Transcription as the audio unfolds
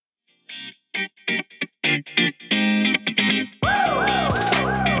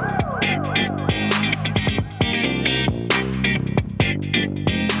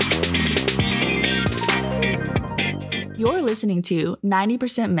listening to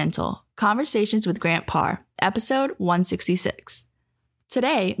 90% Mental, Conversations with Grant Parr, episode 166.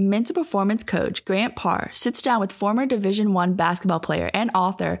 Today, mental performance coach Grant Parr sits down with former Division I basketball player and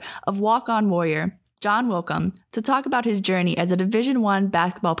author of Walk On Warrior, John Wilkham, to talk about his journey as a Division I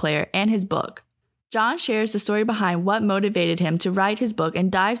basketball player and his book. John shares the story behind what motivated him to write his book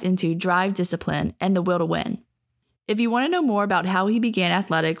and dives into drive, discipline, and the will to win. If you want to know more about how he began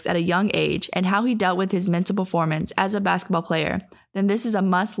athletics at a young age and how he dealt with his mental performance as a basketball player, then this is a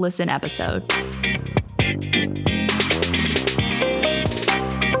must-listen episode.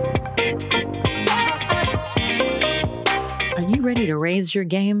 Are you ready to raise your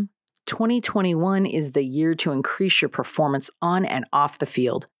game? 2021 is the year to increase your performance on and off the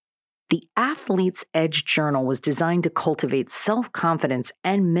field. The Athlete's Edge Journal was designed to cultivate self-confidence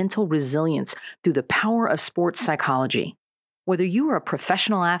and mental resilience through the power of sports psychology. Whether you are a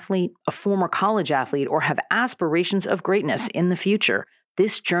professional athlete, a former college athlete, or have aspirations of greatness in the future,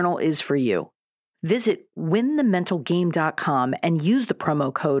 this journal is for you. Visit winthementalgame.com and use the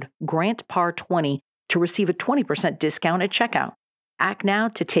promo code GRANTPAR20 to receive a 20% discount at checkout. Act now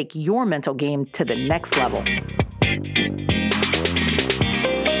to take your mental game to the next level.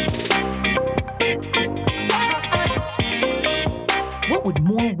 What would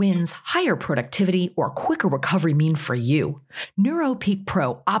more wins, higher productivity, or quicker recovery mean for you? NeuroPeak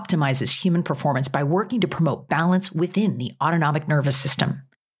Pro optimizes human performance by working to promote balance within the autonomic nervous system.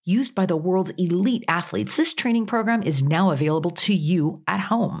 Used by the world's elite athletes, this training program is now available to you at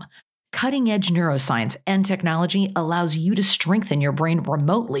home. Cutting-edge neuroscience and technology allows you to strengthen your brain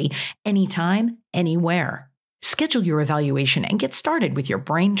remotely, anytime, anywhere. Schedule your evaluation and get started with your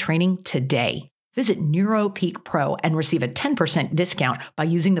brain training today. Visit NeuroPeak Pro and receive a 10% discount by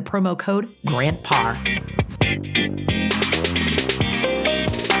using the promo code GRANTPAR.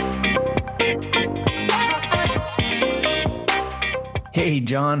 Hey,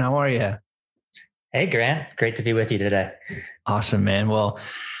 John, how are you? Hey, Grant. Great to be with you today. Awesome, man. Well,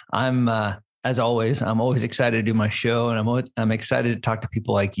 I'm always excited to do my show, and I'm excited to talk to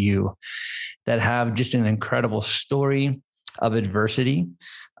people like you that have just an incredible story of adversity,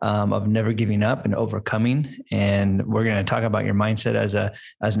 of never giving up and overcoming. And we're going to talk about your mindset as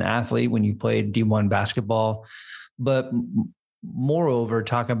an athlete when you played D1 basketball, but moreover,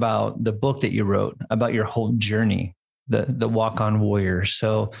 talk about the book that you wrote about your whole journey, the Walk On Warrior.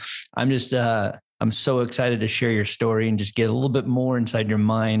 So I'm so excited to share your story and just get a little bit more inside your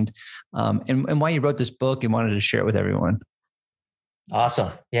mind, and why you wrote this book and wanted to share it with everyone.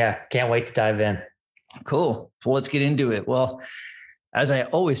 Awesome. Yeah. Can't wait to dive in. Cool. Well, let's get into it. Well, as I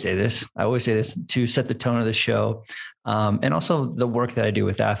always say this to set the tone of the show, and also the work that I do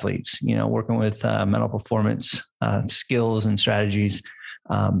with athletes, working with mental performance skills and strategies.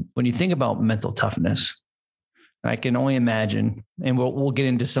 When you think about mental toughness, I can only imagine, and we'll get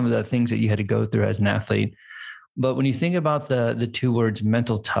into some of the things that you had to go through as an athlete. But when you think about the two words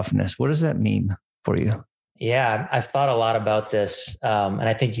mental toughness, what does that mean for you? Yeah, I've thought a lot about this, and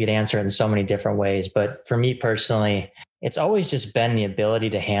I think you could answer it in so many different ways. But for me personally, it's always just been the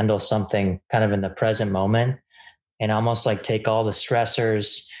ability to handle something kind of in the present moment and almost like take all the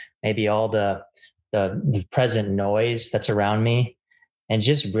stressors, maybe all the present noise that's around me, and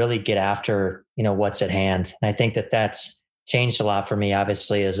just really get after, what's at hand. And I think that that's changed a lot for me,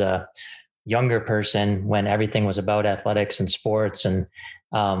 obviously, as a younger person when everything was about athletics and sports. And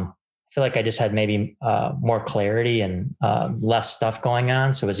I feel like I just had maybe more clarity and less stuff going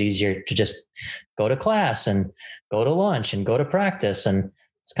on. So it was easier to just go to class and go to lunch and go to practice. And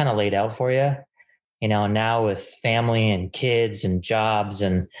it's kind of laid out for you, now with family and kids and jobs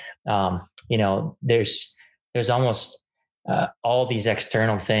and, there's almost all these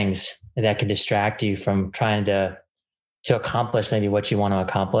external things that can distract you from trying to accomplish maybe what you want to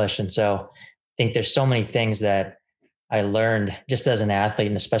accomplish. And so I think there's so many things that I learned just as an athlete,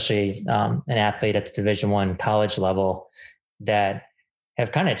 and especially an athlete at the Division I college level, that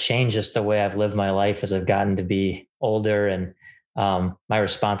have kind of changed just the way I've lived my life as I've gotten to be older. And my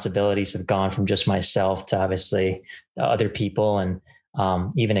responsibilities have gone from just myself to obviously other people, and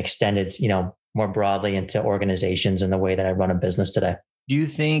even extended, more broadly into organizations and the way that I run a business today. Do you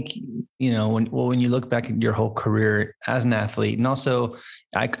think, when you look back at your whole career as an athlete, and also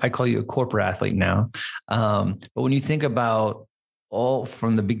I call you a corporate athlete now, but when you think about all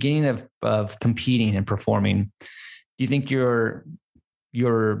from the beginning of competing and performing, do you think your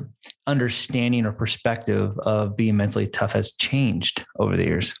understanding or perspective of being mentally tough has changed over the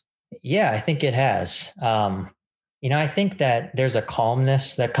years? Yeah, I think it has. I think that there's a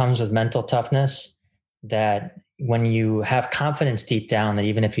calmness that comes with mental toughness, that when you have confidence deep down that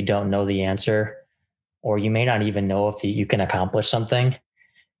even if you don't know the answer, or you may not even know if you can accomplish something.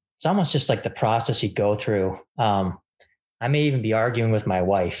 It's almost just like the process you go through. I may even be arguing with my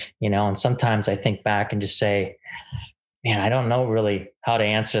wife, and sometimes I think back and just say, man, I don't know really how to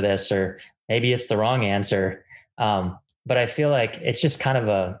answer this, or maybe it's the wrong answer. But I feel like it's just kind of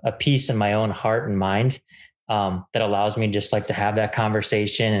a peace in my own heart and mind that allows me just like to have that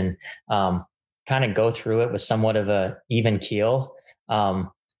conversation and kind of go through it with somewhat of a even keel. I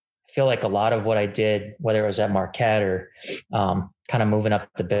feel like a lot of what I did, whether it was at Marquette or kind of moving up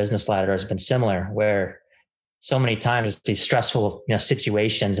the business ladder, has been similar, where so many times it's these stressful,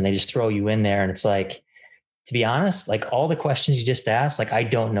 situations, and they just throw you in there. And it's like, to be honest, like all the questions you just asked, like I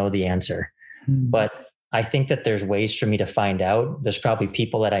don't know the answer, but I think that there's ways for me to find out. There's probably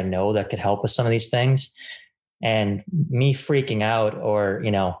people that I know that could help with some of these things, and me freaking out or,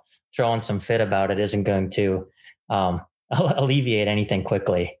 throwing some fit about it isn't going to alleviate anything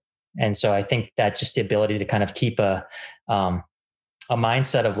quickly. And so I think that just the ability to kind of keep a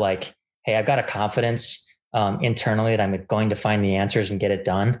mindset of like, hey, I've got a confidence internally that I'm going to find the answers and get it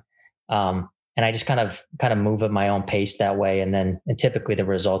done. And I just kind of move at my own pace that way. And typically the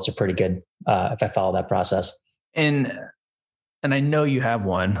results are pretty good if I follow that process. And I know you have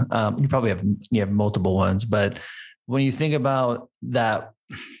one, you probably have multiple ones, but when you think about that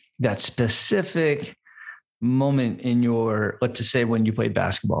specific moment in your, let's just say when you played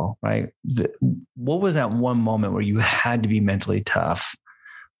basketball, right? What was that one moment where you had to be mentally tough,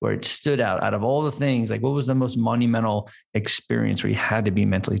 where it stood out of all the things? Like, what was the most monumental experience where you had to be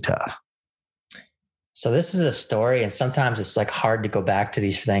mentally tough? So this is a story, and sometimes it's like hard to go back to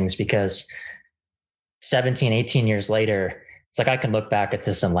these things because 17, 18 years later, it's like I can look back at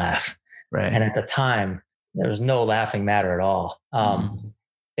this and laugh. Right. And at the time, there was no laughing matter at all.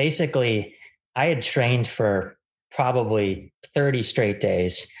 Basically, I had trained for probably 30 straight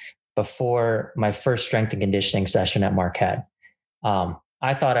days before my first strength and conditioning session at Marquette.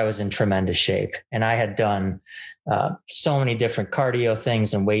 I thought I was in tremendous shape, and I had done so many different cardio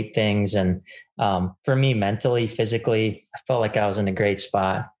things and weight things. And for me, mentally, physically, I felt like I was in a great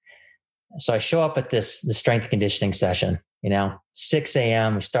spot. So I show up at the strength and conditioning session, 6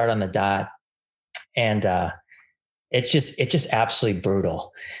 a.m. We start on the dot, and it's just absolutely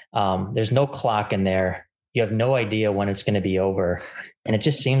brutal. There's no clock in there. You have no idea when it's going to be over. And it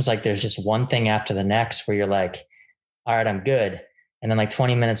just seems like there's just one thing after the next where you're like, all right, I'm good. And then like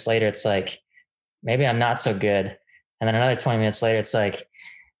 20 minutes later, it's like, maybe I'm not so good. And then another 20 minutes later, it's like,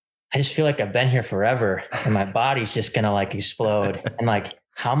 I just feel like I've been here forever and my body's just going to like explode. And like,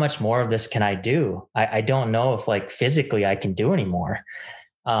 how much more of this can I do? I don't know if like physically I can do anymore.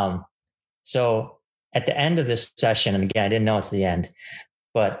 So at the end of this session, and again, I didn't know it's the end,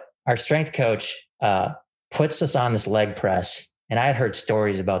 but our strength coach puts us on this leg press. And I had heard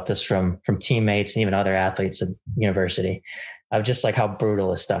stories about this from teammates and even other athletes at university of just like how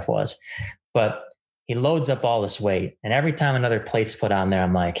brutal this stuff was. But he loads up all this weight. And every time another plate's put on there,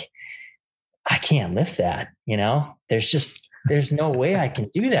 I'm like, I can't lift that. There's no way I can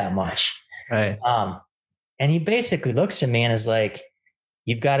do that much. Right. And he basically looks at me and is like,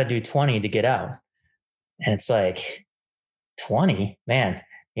 you've got to do 20 to get out. And it's like, 20, man,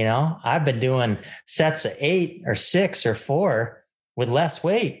 I've been doing sets of 8 or 6 or 4 with less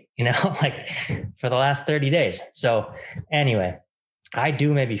weight, like for the last 30 days. So anyway, I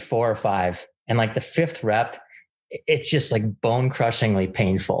do maybe 4 or 5, and like the 5th rep, it's just like bone crushingly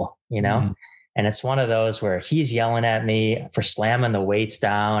painful, And it's one of those where he's yelling at me for slamming the weights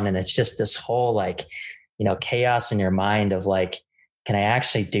down. And it's just this whole like, chaos in your mind of like, can I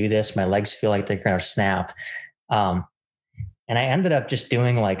actually do this? My legs feel like they're going to snap. And I ended up just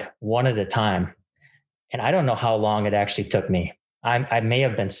doing like one at a time. And I don't know how long it actually took me. I may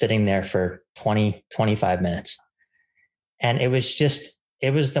have been sitting there for 20, 25 minutes. And it was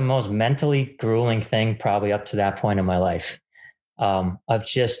the most mentally grueling thing probably up to that point in my life, of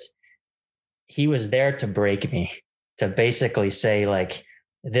just, he was there to break me, to basically say like,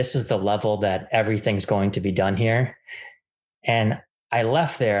 this is the level that everything's going to be done here. And I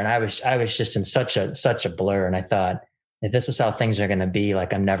left there and I was just in such a blur. And I thought, if this is how things are going to be,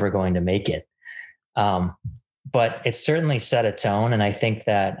 like I'm never going to make it. But it certainly set a tone. And I think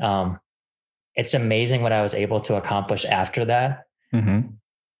that it's amazing what I was able to accomplish after that,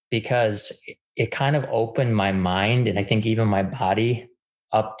 because it kind of opened my mind, and I think even my body,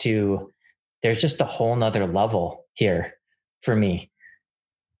 up to, there's just a whole nother level here for me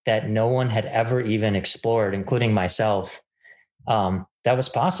that no one had ever even explored, including myself, that was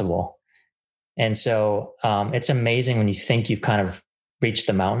possible. And so it's amazing when you think you've kind of reached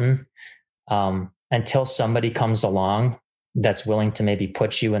the mountain, until somebody comes along that's willing to maybe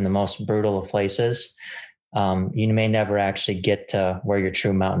put you in the most brutal of places, you may never actually get to where your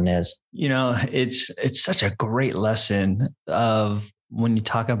true mountain is. It's such a great lesson of when you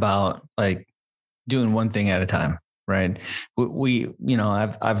talk about like doing one thing at a time, right?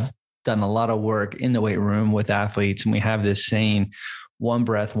 I've done a lot of work in the weight room with athletes, and we have this saying, one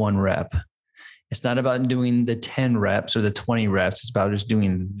breath, one rep. It's not about doing the 10 reps or the 20 reps. It's about just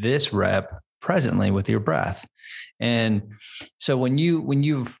doing this rep presently with your breath. And so when you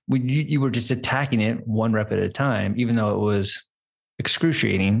were just attacking it one rep at a time, even though it was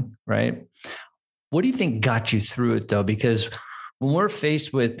excruciating, right? What do you think got you through it though? Because when we're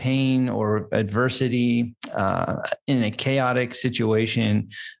faced with pain or adversity in a chaotic situation,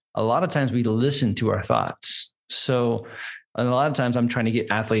 a lot of times we listen to our thoughts. So a lot of times I'm trying to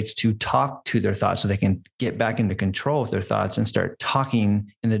get athletes to talk to their thoughts so they can get back into control of their thoughts and start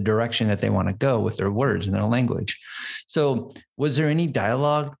talking in the direction that they want to go with their words and their language. So was there any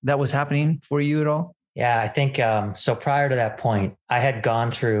dialogue that was happening for you at all? Yeah, I think so. Prior to that point, I had gone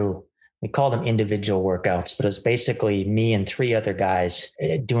through, we called them individual workouts, but it was basically me and 3 other guys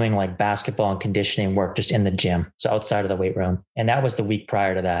doing like basketball and conditioning work just in the gym. So outside of the weight room. And that was the week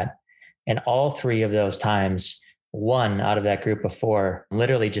prior to that. And all 3 of those times, 1 out of that group of 4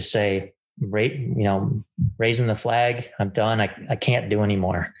 literally just say, raising the flag, I'm done. I can't do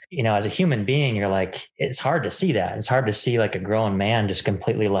anymore. As a human being, you're like, it's hard to see that. It's hard to see like a grown man just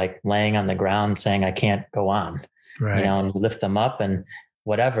completely like laying on the ground saying, I can't go on, right. And you lift them up and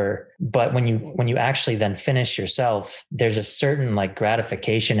whatever. But when you actually then finish yourself, there's a certain like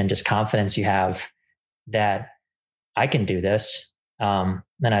gratification and just confidence you have that I can do this.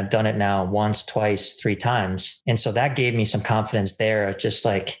 And I've done it now once, twice, 3 times. And so that gave me some confidence there. Just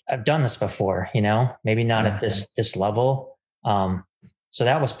like, I've done this before, maybe not at this level. So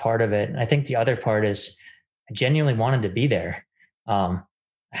that was part of it. I think the other part is I genuinely wanted to be there. I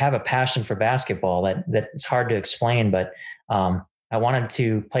have a passion for basketball that it's hard to explain, but, I wanted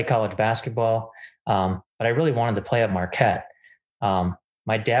to play college basketball. But I really wanted to play at Marquette.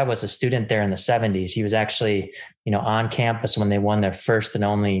 My dad was a student there in the 70s. He was actually, on campus when they won their first and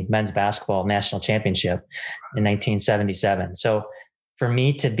only men's basketball national championship in 1977. So for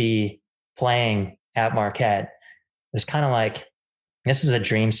me to be playing at Marquette, it was kind of like, this is a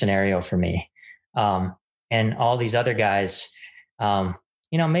dream scenario for me. And all these other guys,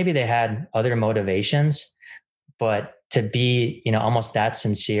 maybe they had other motivations, but to be, almost that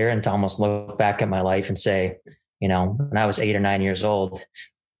sincere and to almost look back at my life and say, when I was 8 or 9 years old, it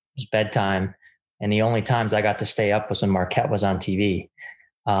was bedtime. And the only times I got to stay up was when Marquette was on TV.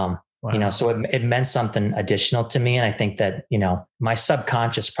 Wow. So it meant something additional to me. And I think that, my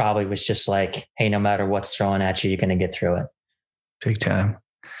subconscious probably was just like, hey, no matter what's thrown at you, you're going to get through it. Big time.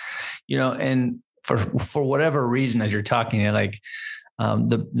 And for whatever reason, as you're talking, like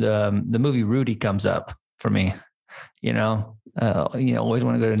the movie Rudy comes up for me, always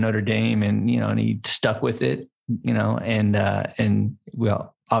want to go to Notre Dame and he stuck with it. And we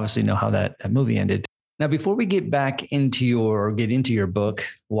obviously know how that movie ended. Now, before we get into your book,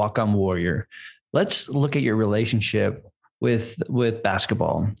 Walk On Warrior, let's look at your relationship with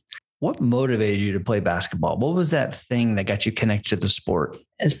basketball. What motivated you to play basketball? What was that thing that got you connected to the sport?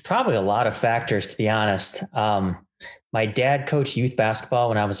 It's probably a lot of factors, to be honest. My dad coached youth basketball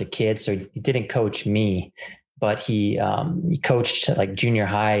when I was a kid, so he didn't coach me, but he coached like junior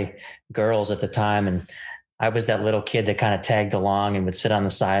high girls at the time. And I was that little kid that kind of tagged along and would sit on the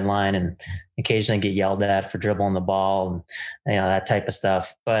sideline and occasionally get yelled at for dribbling the ball and, that type of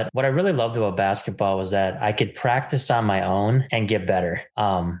stuff. But what I really loved about basketball was that I could practice on my own and get better.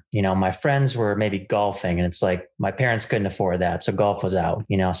 My friends were maybe golfing and it's like my parents couldn't afford that. So golf was out.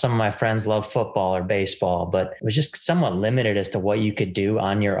 Some of my friends loved football or baseball, but it was just somewhat limited as to what you could do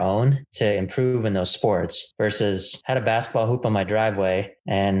on your own to improve in those sports versus had a basketball hoop on my driveway.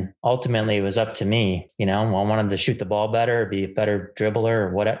 And ultimately it was up to me. I wanted to shoot the ball better, be a better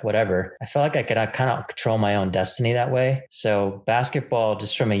dribbler or whatever. I felt like I could kind of control my own destiny that way. So basketball,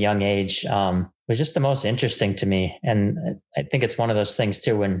 just from a young age, was just the most interesting to me. And I think it's one of those things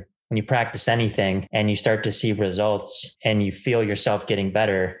too, when you practice anything and you start to see results and you feel yourself getting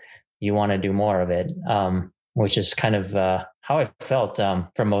better, you want to do more of it, which is kind of how I felt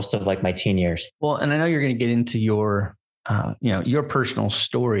for most of like my teen years. Well, and I know you're going to get into your personal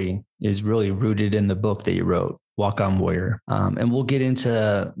story is really rooted in the book that you wrote, Walk On Warrior. And we'll get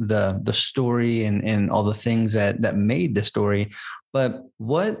into the story and all the things that made the story. But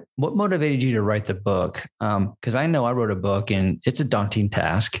what motivated you to write the book? Because I know I wrote a book and it's a daunting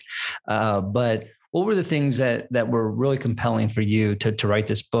task. But what were the things that were really compelling for you to write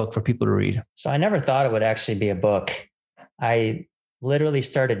this book for people to read? So I never thought it would actually be a book. I literally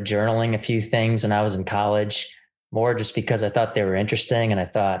started journaling a few things when I was in college, more just because I thought they were interesting. And I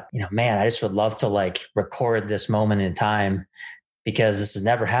thought, man, I just would love to like record this moment in time because this has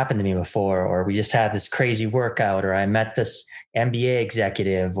never happened to me before, or we just had this crazy workout, or I met this NBA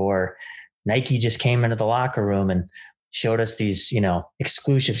executive, or Nike just came into the locker room and showed us these,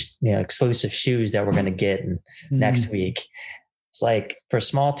 exclusive shoes that we're going to get next week. It's like, for a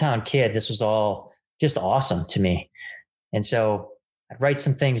small town kid, this was all just awesome to me. And so I'd write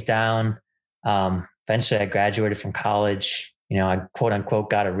some things down. Eventually I graduated from college, I quote unquote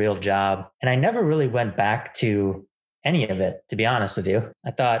got a real job, and I never really went back to any of it, to be honest with you.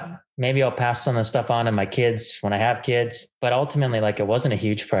 I thought maybe I'll pass some of the stuff on to my kids when I have kids, but ultimately, like, it wasn't a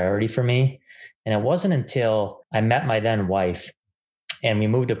huge priority for me. And it wasn't until I met my then wife and we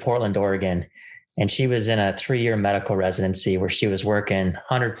moved to Portland, Oregon, and she was in a 3-year medical residency where she was working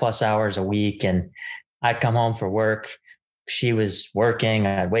 100+ hours a week. And I'd come home for work. She was working.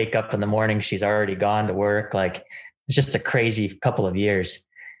 I'd wake up in the morning. She's already gone to work. Like, it's just a crazy couple of years.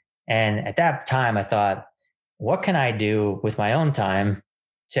 And at that time I thought, what can I do with my own time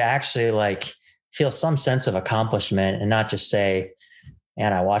to actually like feel some sense of accomplishment and not just say,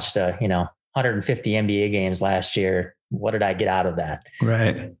 man, I watched 150 NBA games last year. What did I get out of that?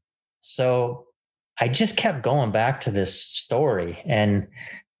 Right. So I just kept going back to this story, and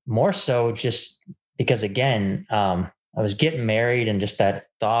more so just because, again, I was getting married, and just that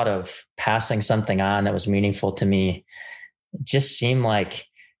thought of passing something on that was meaningful to me just seemed like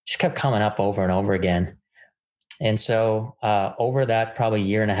just kept coming up over and over again. And so over that probably 1.5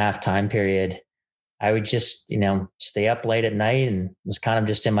 year time period, I would just, stay up late at night and was kind of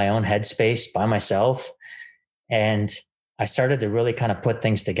just in my own headspace by myself. And I started to really kind of put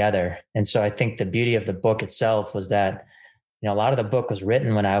things together. And so I think the beauty of the book itself was that, a lot of the book was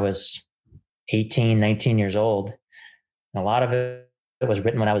written when I was 18, 19 years old. And a lot of it was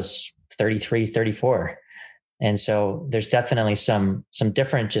written when I was 33, 34. And so there's definitely some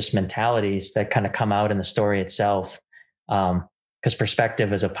different just mentalities that kind of come out in the story itself, because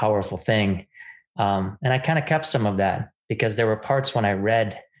perspective is a powerful thing. And I kind of kept some of that because there were parts when I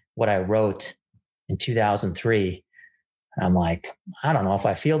read what I wrote in 2003. I'm like, I don't know if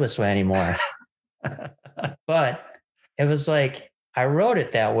I feel this way anymore. But it was like, I wrote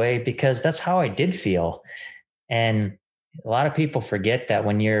it that way because that's how I did feel. And a lot of people forget that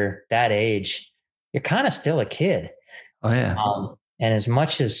when you're that age, you're kind of still a kid. Oh yeah. And as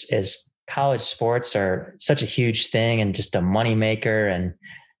much as college sports are such a huge thing and just a moneymaker, and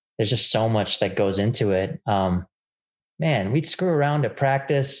there's just so much that goes into it. Man, we'd screw around at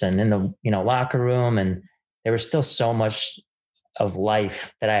practice and in the locker room, and there was still so much of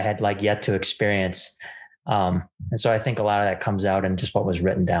life that I had like yet to experience. And so I think a lot of that comes out in just what was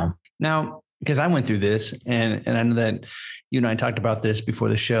written down. Now, because I went through this, and I know that you and I talked about this before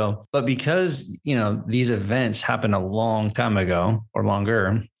the show, but because, these events happened a long time ago or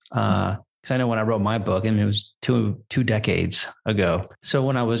longer, because I know when I wrote my book, and it was two decades ago. So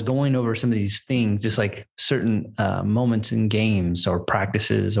when I was going over some of these things, just like certain moments in games or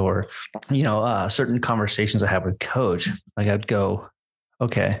practices, or, certain conversations I had with coach, like I'd go,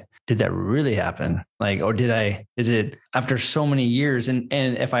 okay, did that really happen? Like, or is it after so many years? And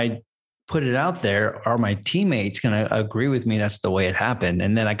if I put it out there, are my teammates going to agree with me that's the way it happened?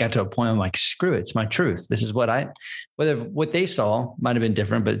 And then I got to a point, I'm like, screw it, it's my truth. This is whether what they saw might have been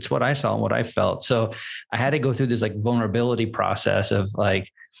different, but it's what I saw and what I felt. So I had to go through this like vulnerability process of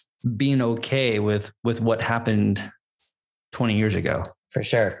like being okay with what happened 20 years ago. For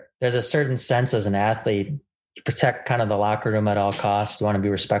sure. There's a certain sense as an athlete, you protect kind of the locker room at all costs. You want to be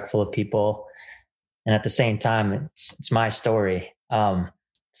respectful of people. And at the same time, it's my story.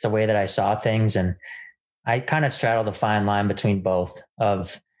 It's the way that I saw things. And I kind of straddled the fine line between both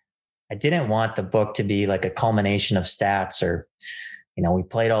of, I didn't want the book to be like a culmination of stats or, we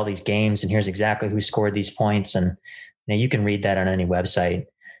played all these games and here's exactly who scored these points. And, you can read that on any website.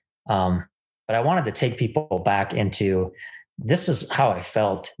 But I wanted to take people back into, this is how I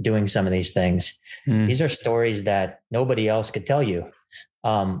felt doing some of these things. These are stories that nobody else could tell you,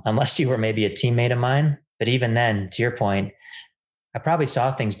 unless you were maybe a teammate of mine. But even then, to your point, I probably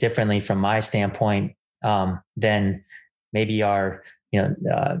saw things differently from my standpoint than maybe our,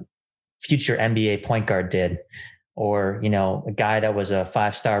 future NBA point guard did, or, a guy that was a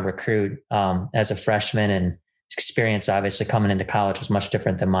 5-star recruit as a freshman, and his experience obviously coming into college was much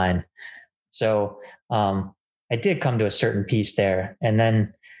different than mine. So I did come to a certain piece there. And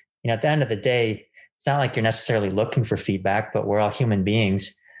then, at the end of the day, it's not like you're necessarily looking for feedback, but we're all human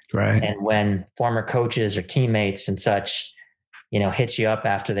beings. Right. And when former coaches or teammates and such, hit you up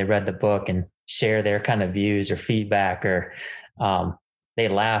after they read the book and share their kind of views or feedback, or they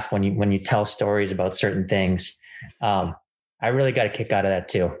laugh when you tell stories about certain things. I really got a kick out of that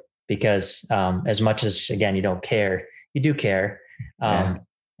too, because as much as, again, you don't care, you do care. And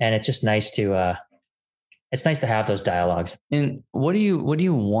it's just nice to have those dialogues. And what do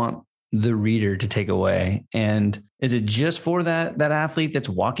you want the reader to take away? And is it just for that athlete that's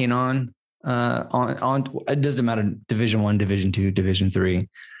walking on it doesn't matter, Division I, Division II, Division III,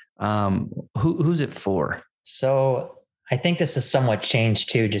 who's it for? So I think this has somewhat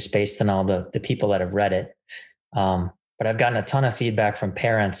changed too, just based on all the people that have read it. But I've gotten a ton of feedback from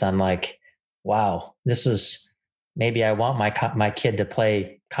parents on like, wow, this is, maybe I want my kid to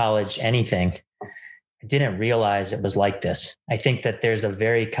play college anything. I didn't realize it was like this. I think that there's a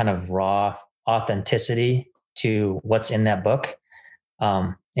very kind of raw authenticity to what's in that book,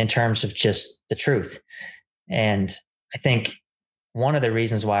 in terms of just the truth. And I think one of the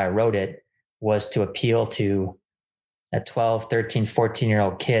reasons why I wrote it was to appeal to a 12, 13,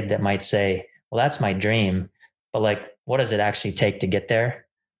 14-year-old kid that might say, well, that's my dream, but like, what does it actually take to get there?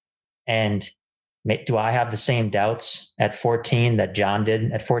 And do I have the same doubts at 14 that John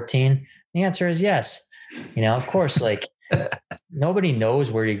did at 14? The answer is yes. Of course, like nobody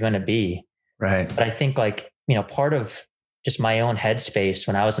knows where you're going to be. Right. But I think like, part of just my own headspace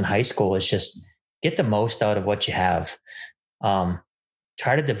when I was in high school is just get the most out of what you have.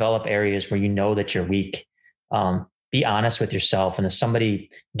 Try to develop areas where you know that you're weak. Be honest with yourself. And if somebody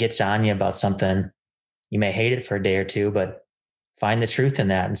gets on you about something, you may hate it for a day or two, but find the truth in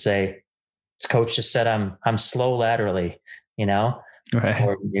that and say, this coach just said I'm slow laterally, right.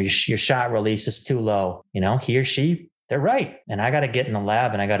 Or your shot release is too low, he or she, they're right. And I got to get in the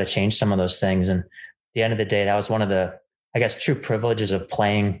lab and I got to change some of those things. And at the end of the day, that was one of the, I guess, true privileges of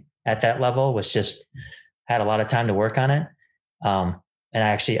playing at that level, was just had a lot of time to work on it. And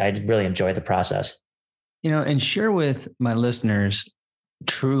I really enjoyed the process. And share with my listeners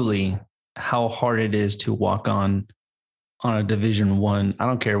truly how hard it is to walk on a Division I. I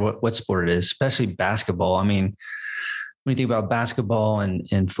don't care what sport it is, especially basketball. I mean, when you think about basketball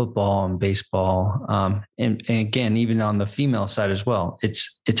and football and baseball, and again, even on the female side as well,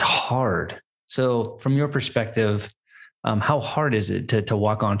 it's hard. So from your perspective, how hard is it to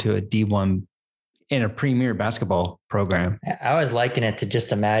walk onto a D1 in a premier basketball program? I always liken it to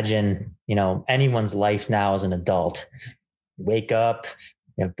just imagine, anyone's life now as an adult. You wake up,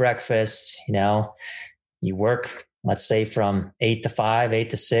 you have breakfast, you work, let's say from 8 to 5, 8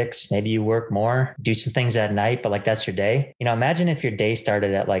 to 6, maybe you work more, do some things at night, but like that's your day. Imagine if your day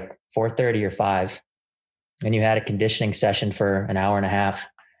started at like 4:30 or 5 and you had a conditioning session for an hour and a half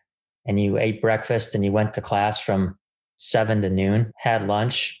and you ate breakfast and you went to class from 7 to noon, had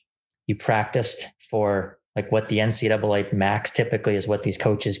lunch, you practiced for like what the NCAA max typically is what these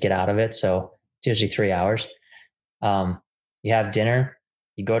coaches get out of it. So it's usually 3 hours. You have dinner,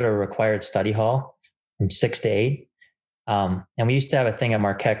 you go to a required study hall from 6 to 8. And we used to have a thing at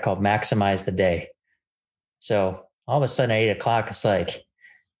Marquette called Maximize the Day. So all of a sudden at 8 o'clock, it's like,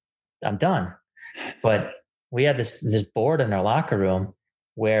 I'm done. But we had this board in our locker room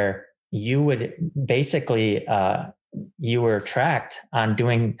where you would basically, you were tracked on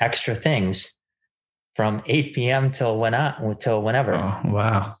doing extra things from 8 p.m. till whenever. Oh,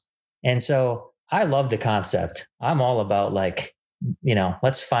 wow. And so I love the concept. I'm all about like,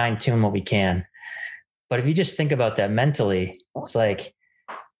 let's fine tune what we can. But if you just think about that mentally, it's like,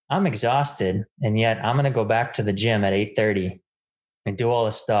 I'm exhausted and yet I'm going to go back to the gym at 8:30 and do all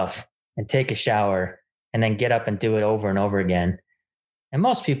this stuff and take a shower and then get up and do it over and over again. And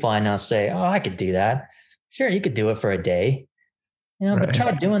most people I know say, oh, I could do that. Sure, you could do it for a day, Right. But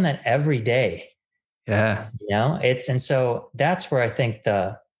try doing that every day. Yeah. And so that's where I think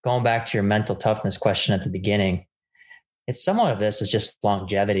going back to your mental toughness question at the beginning, it's somewhat of this is just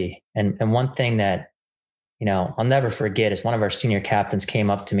longevity. And one thing that, I'll never forget is one of our senior captains came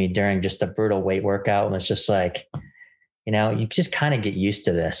up to me during just a brutal weight workout and was just like, you just kind of get used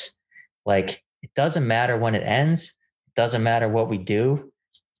to this. Like, it doesn't matter when it ends. It doesn't matter what we do.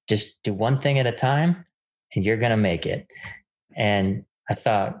 Just do one thing at a time and you're going to make it. And I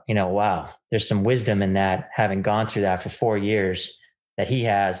thought, wow, there's some wisdom in that, having gone through that for 4 years that he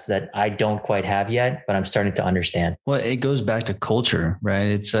has that I don't quite have yet, but I'm starting to understand. Well, it goes back to culture, right?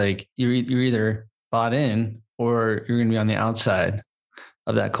 It's like you're either bought in or you're going to be on the outside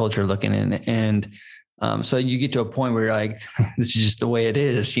of that culture looking in. And so you get to a point where you're like, this is just the way it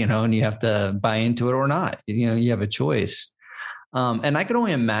is, and you have to buy into it or not. You have a choice. And I can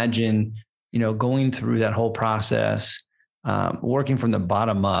only imagine, going through that whole process, working from the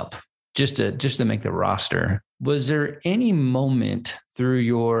bottom up, just to make the roster. Was there any moment through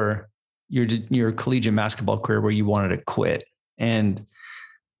your your collegiate basketball career where you wanted to quit? And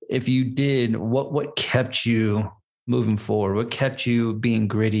if you did, what kept you moving forward? What kept you being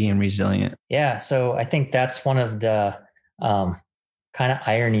gritty and resilient? Yeah. So I think that's one of the kind of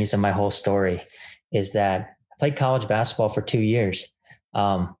ironies of my whole story is that I played college basketball for 2 years.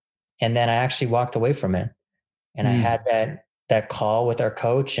 And then I actually walked away from it. And I had that call with our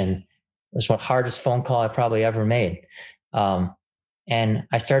coach, and it was the hardest phone call I probably ever made. And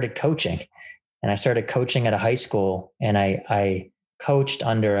I started coaching, and I started coaching at a high school, and I coached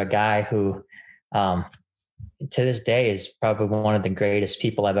under a guy who, to this day is probably one of the greatest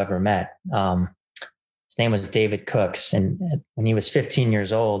people I've ever met. His name was David Cooks. And when he was 15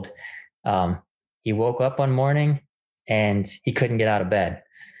 years old, he woke up one morning and he couldn't get out of bed.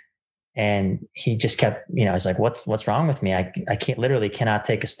 And he just kept, I was like, what's wrong with me? I cannot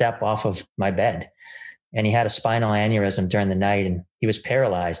take a step off of my bed. And he had a spinal aneurysm during the night, and he was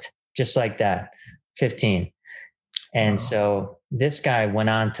paralyzed just like that, 15. And so this guy went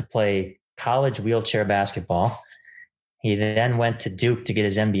on to play college wheelchair basketball. He then went to Duke to get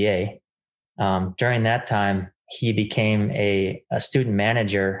his MBA. During that time, he became a student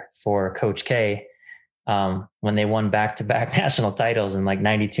manager for Coach K when they won back-to-back national titles in like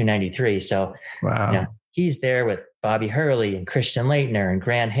 92, 93. So he's there with Bobby Hurley and Christian Laettner and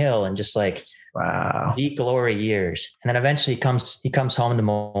Grant Hill, and just like the glory years. And then eventually he comes home to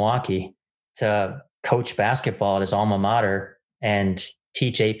Milwaukee to coach basketball at his alma mater and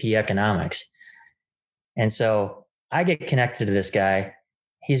teach AP economics. And so I get connected to this guy.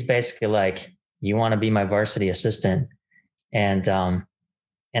 He's basically like, you want to be my varsity assistant? And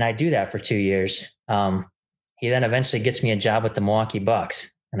I do that for 2 years. He then eventually gets me a job with the Milwaukee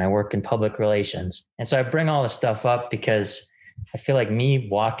Bucks, and I work in public relations. And so I bring all this stuff up because I feel like me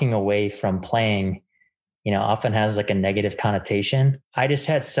walking away from playing, often has like a negative connotation. I just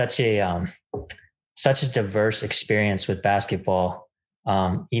had such a diverse experience with basketball,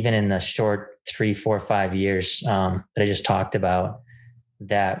 even in the short 3, 4, 5 years that I just talked about,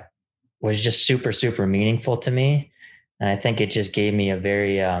 that was just super, super meaningful to me. And I think it just gave me a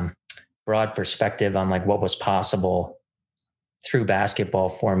very broad perspective on like what was possible through basketball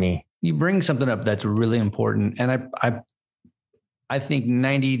for me. You bring something up that's really important. And I think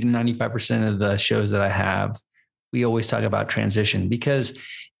 90 to 95% of the shows that I have, we always talk about transition, because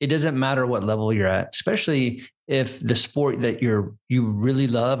it doesn't matter what level you're at, especially if the sport that you really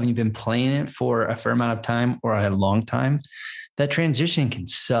love and you've been playing it for a fair amount of time or a long time, that transition can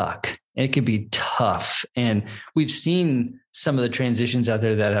suck. It could be tough. And we've seen some of the transitions out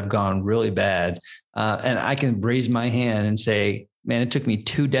there that have gone really bad. And I can raise my hand and say, man, it took me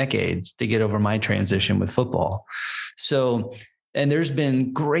 2 decades to get over my transition with football. So, and there's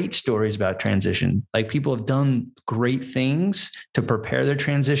been great stories about transition. Like people have done great things to prepare their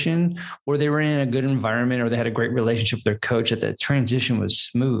transition, or they were in a good environment, or they had a great relationship with their coach that the transition was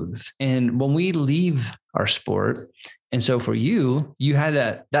smooth. And when we leave our sport, and so for you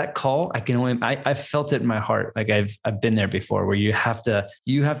had that call, I felt it in my heart. Like I've been there before, where you have to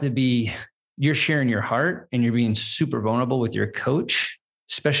be, you're sharing your heart and you're being super vulnerable with your coach,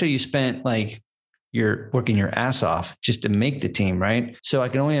 especially you spent like, you're working your ass off just to make the team, right? So I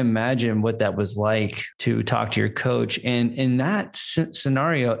can only imagine what that was like to talk to your coach. And in that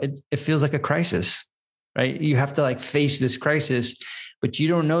scenario, it feels like a crisis, right? You have to like face this crisis, but you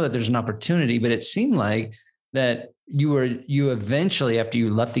don't know that there's an opportunity. But it seemed like that you eventually, after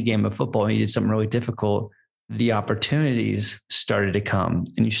you left the game of football and you did something really difficult, the opportunities started to come,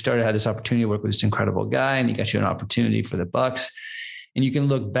 and you started to have this opportunity to work with this incredible guy, and he got you an opportunity for the Bucks. And you can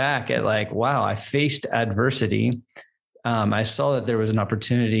look back at like, wow, I faced adversity. I saw that there was an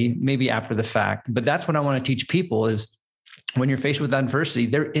opportunity maybe after the fact, but that's what I want to teach people is when you're faced with adversity,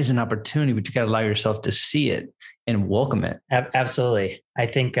 there is an opportunity, but you got to allow yourself to see it and welcome it. Absolutely. I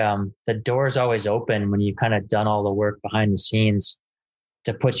think the door is always open when you've kind of done all the work behind the scenes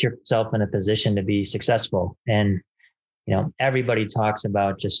to put yourself in a position to be successful. And, everybody talks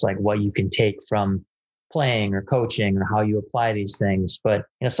about just like what you can take from playing or coaching or how you apply these things. But,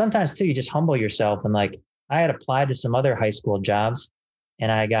 sometimes too, you just humble yourself. And like, I had applied to some other high school jobs and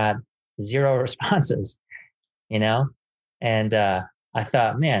I got 0 responses, and I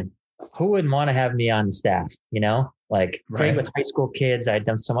thought, man, who wouldn't want to have me on the staff? Like played with high school kids. I'd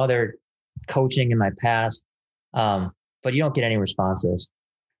done some other coaching in my past, but you don't get any responses.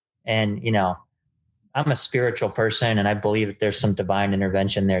 And, I'm a spiritual person and I believe that there's some divine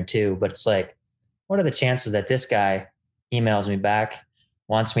intervention there too, but it's like, what are the chances that this guy emails me back,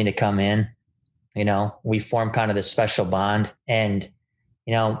 wants me to come in? We form kind of this special bond. And,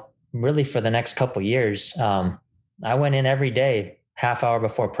 really for the next couple of years, I went in every day half hour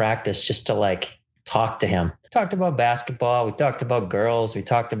before practice just to like talk to him. We talked about basketball. We talked about girls. We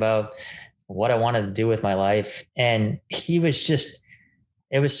talked about what I wanted to do with my life. And he was just,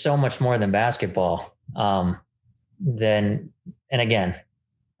 it was so much more than basketball. And again,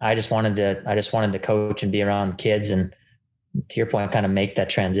 I just wanted to coach and be around kids and, to your point, kind of make that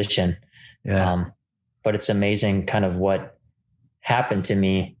transition. Yeah. But it's amazing kind of what happened to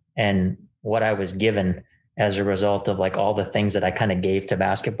me and what I was given as a result of like all the things that I kind of gave to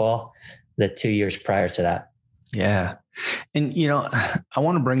basketball the 2 years prior to that. Yeah. And, I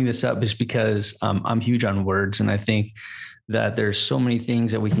want to bring this up just because I'm huge on words. And I think that there's so many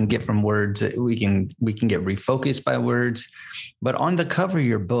things that we can get from words, that we can get refocused by words. But on the cover of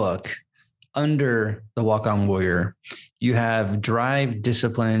your book, under the Walk On Warrior, you have drive,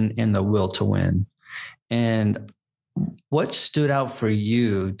 discipline, and the will to win. And what stood out for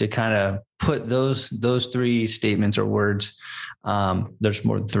you to kind of put those three statements or words, there's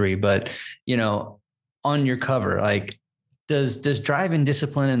more than three, but, on your cover, like, does drive and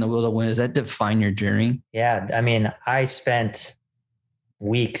discipline and the will to win, does that define your journey? Yeah. I mean, I spent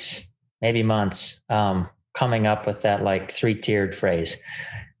weeks, maybe months, coming up with that like 3-tiered phrase,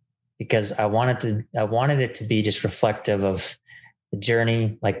 because I wanted it to be just reflective of the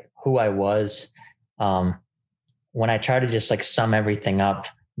journey, like who I was. When I try to just like sum everything up,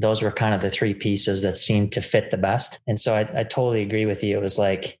 those were kind of the 3 pieces that seemed to fit the best. And so I totally agree with you. It was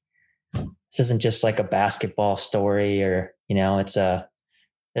like, this isn't just like a basketball story, or, there's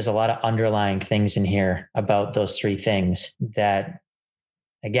a lot of underlying things in here about those 3 things that,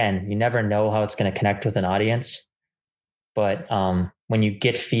 again, you never know how it's going to connect with an audience. But when you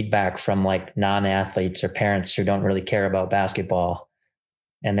get feedback from like non-athletes or parents who don't really care about basketball,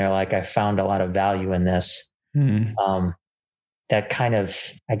 and they're like, I found a lot of value in this, that kind of,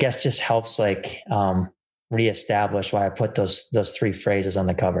 I guess, just helps like reestablish why I put those 3 phrases on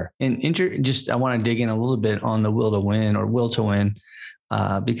the cover. And I want to dig in a little bit on the will to win, or will to win,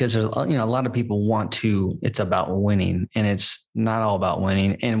 because there's, a lot of people it's about winning, and it's not all about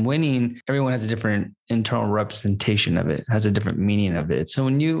winning. And winning, everyone has a different internal representation of it, has a different meaning of it. So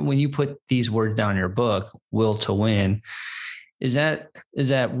when you put these words down in your book, will to win, is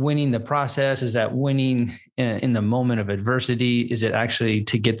that winning the process? Is that winning in the moment of adversity? Is it actually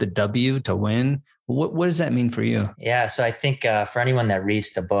to get the W, to win? What does that mean for you? Yeah. So I think for anyone that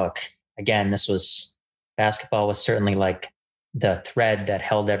reads the book, again, basketball was certainly like the thread that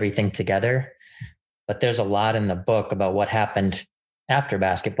held everything together. But there's a lot in the book about what happened after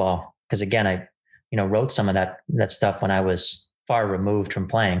basketball. Because again, I, wrote some of that stuff when I was far removed from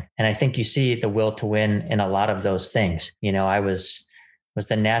playing. And I think you see the will to win in a lot of those things. I was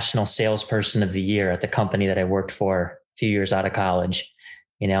the national salesperson of the year at the company that I worked for a few years out of college,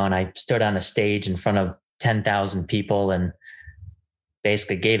 and I stood on a stage in front of 10,000 people and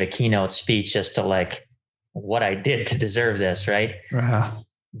basically gave a keynote speech as to like what I did to deserve this. Right. Wow.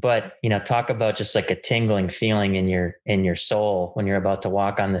 But, talk about just like a tingling feeling in your soul when you're about to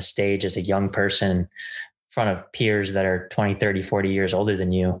walk on the stage as a young person in front of peers that are 20, 30, 40 years older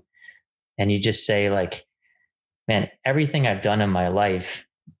than you. And you just say like, man, everything I've done in my life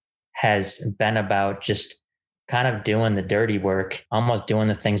has been about just kind of doing the dirty work, almost doing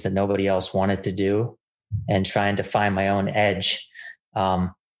the things that nobody else wanted to do, and trying to find my own edge.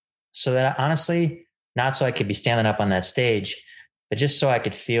 So that honestly, not so I could be standing up on that stage, but just so I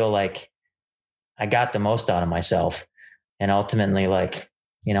could feel like I got the most out of myself. And ultimately, like,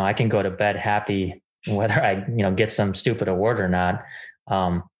 I can go to bed happy whether I, get some stupid award or not.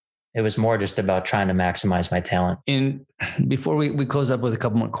 It was more just about trying to maximize my talent. And before we close up with a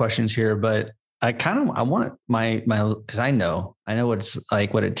couple more questions here, but I want my, cause I know what it's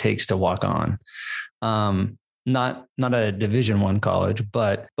like, what it takes to walk on, not at a Division I college,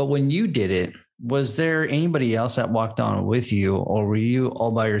 but when you did it, was there anybody else that walked on with you, or were you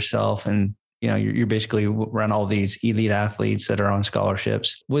all by yourself? And, you're basically around all these elite athletes that are on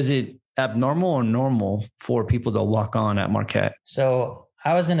scholarships. Was it abnormal or normal for people to walk on at Marquette? So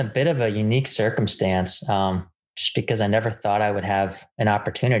I was in a bit of a unique circumstance, just because I never thought I would have an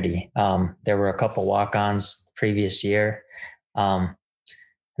opportunity. There were a couple walk-ons previous year. And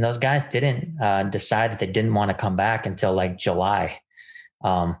those guys didn't decide that they didn't want to come back until like July.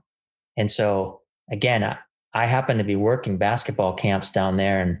 And so again, I happened to be working basketball camps down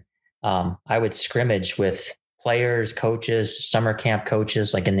there, and I would scrimmage with players, coaches, summer camp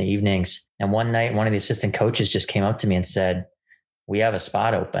coaches, like in the evenings. And one night, one of the assistant coaches just came up to me and said, we have a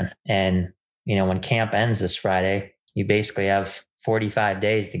spot open. And, when camp ends this Friday, you basically have 45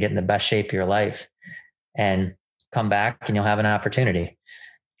 days to get in the best shape of your life and come back and you'll have an opportunity.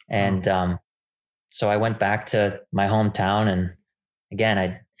 And so I went back to my hometown and again,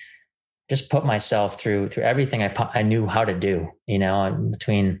 I just put myself through everything I knew how to do,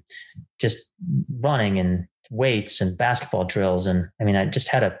 between just running and weights and basketball drills. And I mean, I just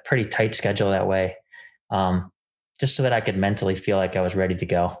had a pretty tight schedule that way, just so that I could mentally feel like I was ready to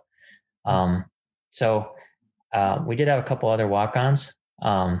go. So we did have a couple other walk-ons.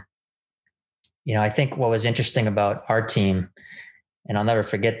 I think what was interesting about our team, and I'll never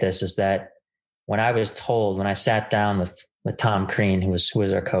forget this, is that when I sat down with Tom Crean, who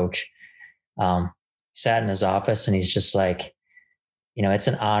was our coach, sat in his office, and he's just like, it's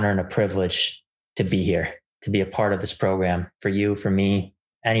an honor and a privilege to be here, to be a part of this program for you, for me,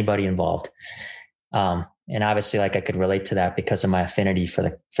 anybody involved. And obviously, like, I could relate to that because of my affinity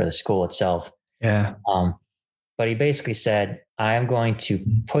for the school itself. Yeah. But he basically said, I am going to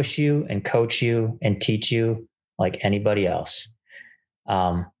push you and coach you and teach you like anybody else.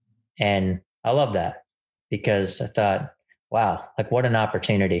 And I love that, because I thought, wow, like, what an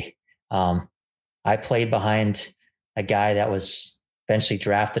opportunity. I played behind a guy that was eventually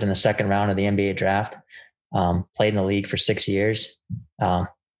drafted in the second round of the NBA draft, played in the league for 6 years. I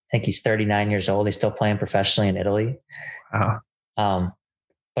think he's 39 years old. He's still playing professionally in Italy. Wow.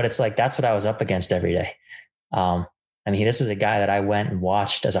 But it's like, that's what I was up against every day. I mean, this is a guy that I went and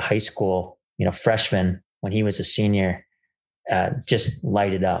watched as a high school, freshman when he was a senior, just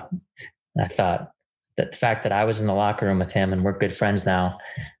light it up. And I thought that the fact that I was in the locker room with him, and we're good friends now.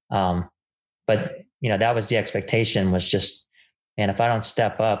 But that was the expectation, was just, man, if I don't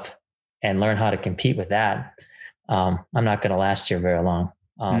step up and learn how to compete with that, I'm not going to last here very long.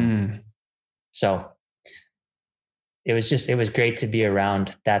 So it was great to be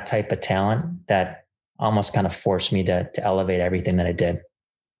around that type of talent that almost kind of forced me to elevate everything that I did.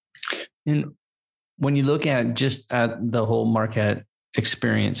 And when you look at just at the whole Marquette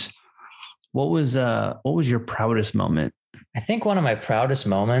experience, what was your proudest moment? I think one of my proudest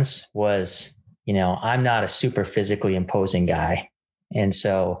moments was, I'm not a super physically imposing guy. And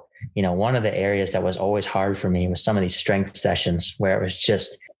so, one of the areas that was always hard for me was some of these strength sessions where it was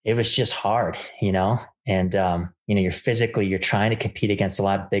just hard, and, you're trying to compete against a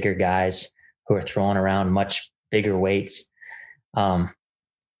lot bigger guys who are throwing around much bigger weights.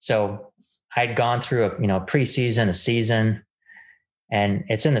 So I'd gone through a preseason, a season, and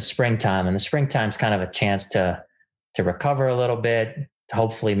it's in the springtime, and the springtime's kind of a chance to recover a little bit, to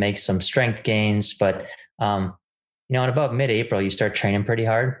hopefully make some strength gains. But, in about mid-April, you start training pretty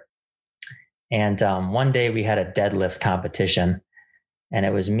hard. And one day we had a deadlift competition, and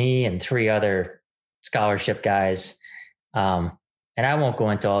it was me and 3 other scholarship guys. And I won't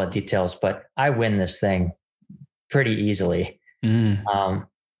go into all the details, but I win this thing pretty easily. And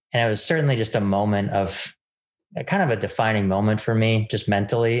it was certainly just a moment of kind of a defining moment for me, just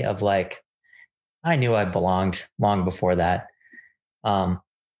mentally, of like, I knew I belonged long before that.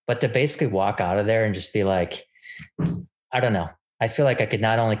 But to basically walk out of there and just be like, I don't know. I feel like I could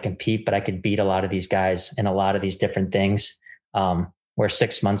not only compete, but I could beat a lot of these guys in a lot of these different things. Where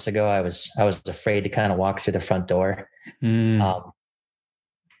 6 months ago, I was afraid to kind of walk through the front door.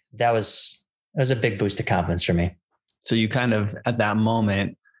 That was a big boost of confidence for me. So you kind of, at that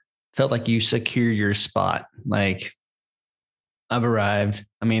moment, felt like you secured your spot. Like, I've arrived.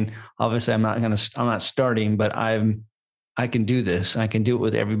 I mean, obviously I'm not starting, but I can do this. I can do it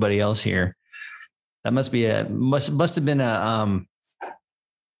with everybody else here. That must have been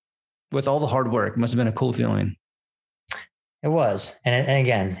with all the hard work, must have been a cool feeling. It was. And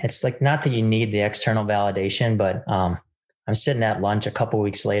again, it's like, not that you need the external validation, but I'm sitting at lunch a couple of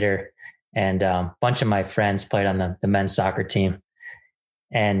weeks later, and a bunch of my friends played on the men's soccer team.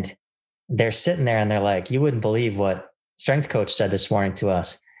 And they're sitting there and they're like, you wouldn't believe what strength coach said this morning to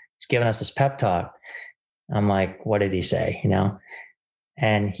us. He's giving us this pep talk. I'm like, what did he say?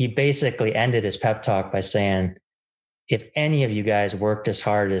 And he basically ended his pep talk by saying, if any of you guys worked as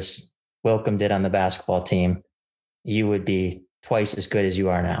hard as Wilcom did on the basketball team, you would be twice as good as you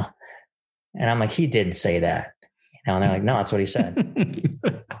are now. And I'm like, he didn't say that. And they're like, no, that's what he said.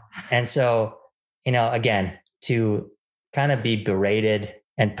 And so, again, to kind of be berated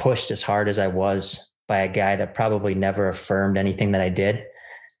and pushed as hard as I was by a guy that probably never affirmed anything that I did,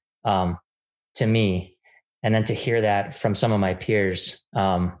 to me, and then to hear that from some of my peers,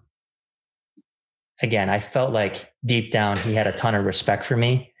 again, I felt like deep down he had a ton of respect for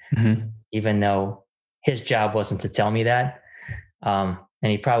me, even though his job wasn't to tell me that. And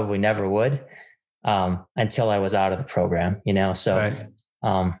he probably never would, until I was out of the program, so, right.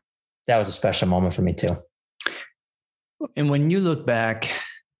 That was a special moment for me too. And when you look back,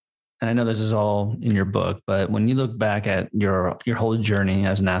 and I know this is all in your book, but when you look back at your whole journey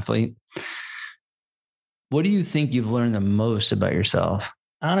as an athlete, What do you think you've learned the most about yourself?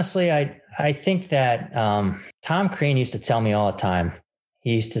 Honestly, I think that Tom Crean used to tell me all the time.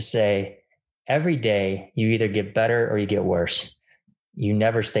 He used to say, every day you either get better or you get worse. You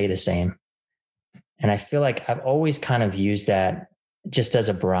never stay the same. And I feel like I've always kind of used that just as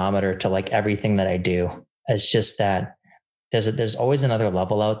a barometer to like everything that I do. It's just that there's always another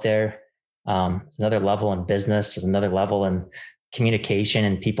level out there. There's another level in business. There's another level in communication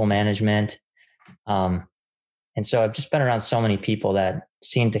and people management. And so I've just been around so many people that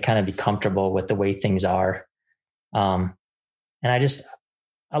seem to kind of be comfortable with the way things are. And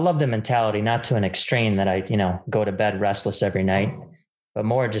I love the mentality, not to an extreme that I, go to bed restless every night, but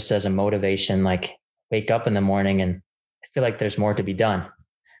more just as a motivation, like wake up in the morning and I feel like there's more to be done.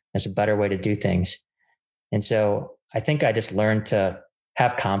 There's a better way to do things. And so I think I just learned to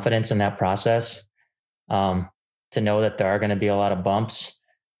have confidence in that process, to know that there are going to be a lot of bumps,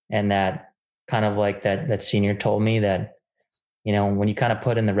 and that kind of like that senior told me that, when you kind of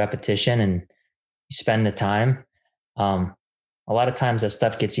put in the repetition and you spend the time, a lot of times that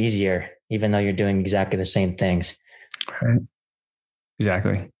stuff gets easier, even though you're doing exactly the same things. Right.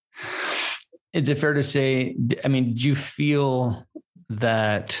 Exactly. Is it fair to say, do you feel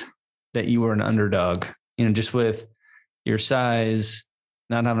that you were an underdog, just with your size,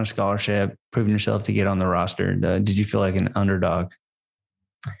 not having a scholarship, proving yourself to get on the roster? Did you feel like an underdog?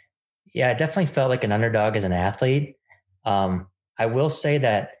 Yeah, I definitely felt like an underdog as an athlete. I will say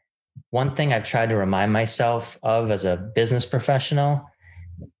that one thing I've tried to remind myself of as a business professional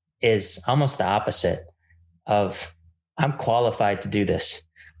is almost the opposite of, I'm qualified to do this.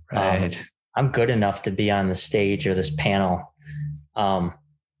 Right. I'm good enough to be on the stage or this panel.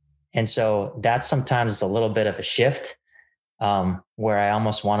 And so that's sometimes a little bit of a shift, where I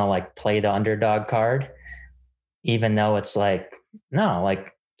almost want to like play the underdog card, even though it's like, no,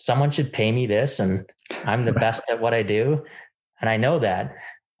 like someone should pay me this and I'm the best at what I do. And I know that.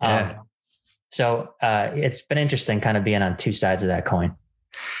 Yeah. So it's been interesting kind of being on two sides of that coin.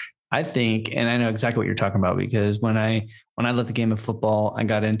 I think, and I know exactly what you're talking about, because when I left the game of football, I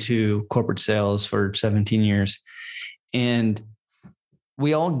got into corporate sales for 17 years, and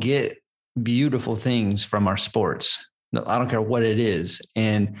we all get beautiful things from our sports. I don't care what it is.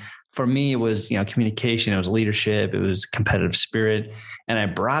 And for me, it was, communication, it was leadership, it was competitive spirit. And I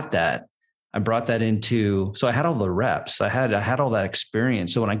brought that into, so I had all the reps, I had all that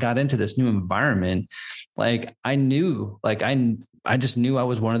experience. So when I got into this new environment, like I knew, like I just knew I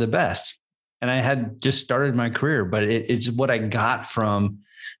was one of the best, and I had just started my career, but it's what I got from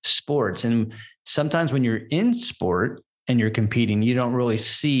sports. And sometimes when you're in sport and you're competing, you don't really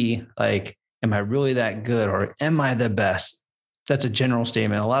see like, am I really that good, or am I the best? That's a general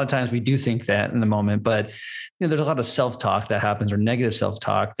statement. A lot of times we do think that in the moment, but there's a lot of self-talk that happens, or negative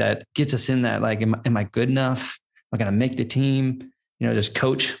self-talk that gets us in that, like, am I good enough? Am I going to make the team? Does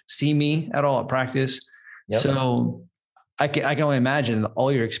coach see me at all at practice? Yep. So I can only imagine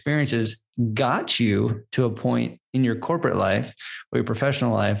all your experiences got you to a point in your corporate life or your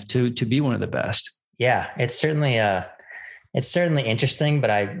professional life to be one of the best. Yeah, it's certainly interesting, but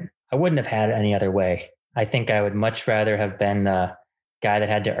I wouldn't have had it any other way. I think I would much rather have been the guy that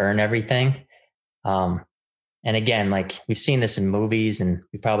had to earn everything. And again, like we've seen this in movies, and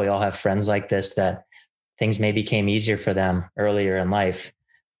we probably all have friends like this, that things maybe came easier for them earlier in life.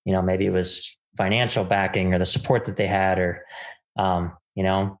 Maybe it was financial backing or the support that they had, or,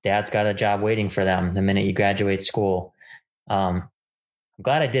 dad's got a job waiting for them the minute you graduate school. I'm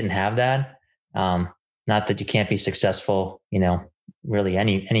glad I didn't have that. Not that you can't be successful, really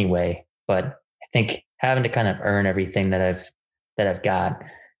any way, but I think having to kind of earn everything that I've got,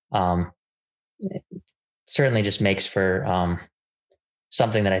 certainly just makes for,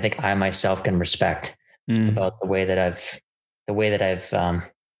 something that I think I myself can respect about the way that I've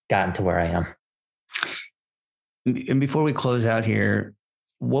gotten to where I am. And before we close out here,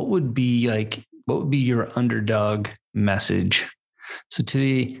 what would be your underdog message? So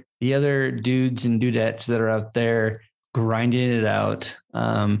to the other dudes and dudettes that are out there grinding it out,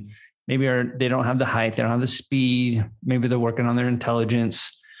 maybe they don't have the height, they don't have the speed, maybe they're working on their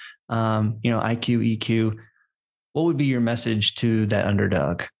intelligence, IQ, EQ. What would be your message to that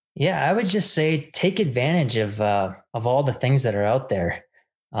underdog? Yeah, I would just say, take advantage of all the things that are out there.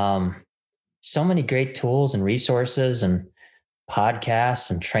 So many great tools and resources and podcasts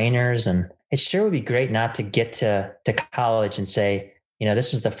and trainers. And it sure would be great not to get to college and say,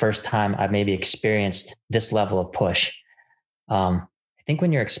 this is the first time I've maybe experienced this level of push. I think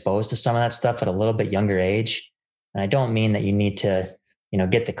when you're exposed to some of that stuff at a little bit younger age, and I don't mean that you need to,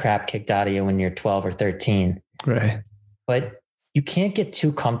 get the crap kicked out of you when you're 12 or 13. Right. But you can't get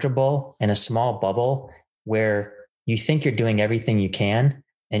too comfortable in a small bubble where you think you're doing everything you can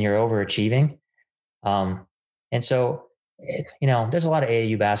and you're overachieving. And so, there's a lot of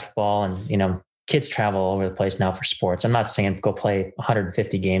AAU basketball and, kids travel all over the place now for sports. I'm not saying go play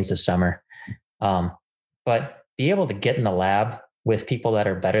 150 games this summer. But be able to get in the lab with people that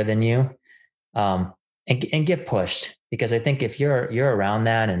are better than you, and get pushed, because I think if you're around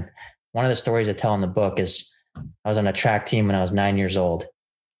that, and one of the stories I tell in the book is I was on a track team when I was 9 years old,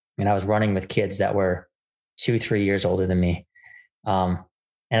 and I was running with kids that were 2-3 years older than me. And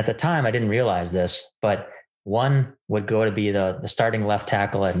at the time I didn't realize this, but one would go to be the starting left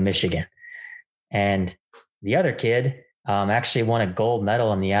tackle at Michigan. And the other kid actually won a gold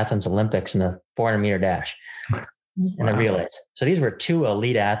medal in the Athens Olympics in the 400 meter dash and the relays. So these were two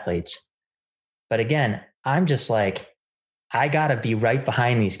elite athletes. But again, I'm just like, I got to be right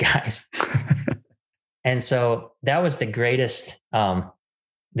behind these guys. And so that was the greatest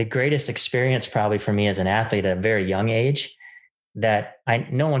experience probably for me as an athlete at a very young age that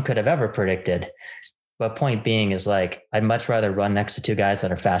no one could have ever predicted. But point being is like, I'd much rather run next to two guys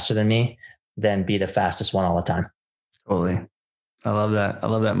that are faster than me than be the fastest one all the time. Totally. I love that. I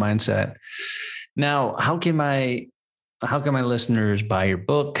love that mindset. Now, how can my listeners buy your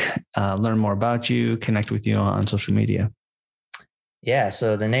book, learn more about you, connect with you on social media? Yeah.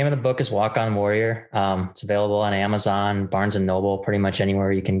 So the name of the book is Walk On Warrior. It's available on Amazon, Barnes and Noble, pretty much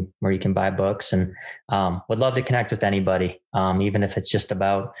anywhere you can buy books, and would love to connect with anybody. Even if it's just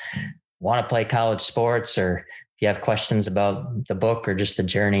about want to play college sports, or if you have questions about the book or just the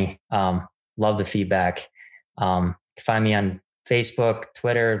journey, love the feedback. Find me on Facebook,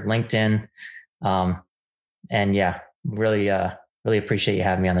 Twitter, LinkedIn. And yeah, really appreciate you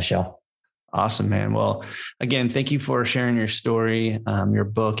having me on the show. Awesome, man. Well, again, thank you for sharing your story, your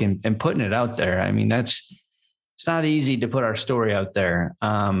book, and putting it out there. I mean, it's not easy to put our story out there,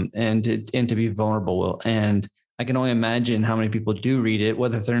 and to be vulnerable. And I can only imagine how many people do read it,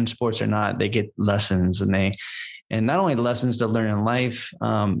 whether they're in sports or not. They get lessons, and not only lessons to learn in life,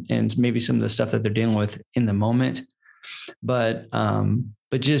 and maybe some of the stuff that they're dealing with in the moment, but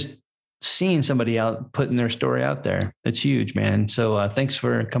just seeing somebody out putting their story out there. That's huge, man. So thanks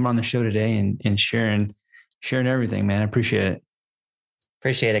for coming on the show today and sharing everything, man. I appreciate it.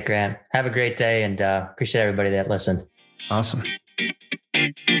 Appreciate it, Grant. Have a great day, and appreciate everybody that listened. Awesome.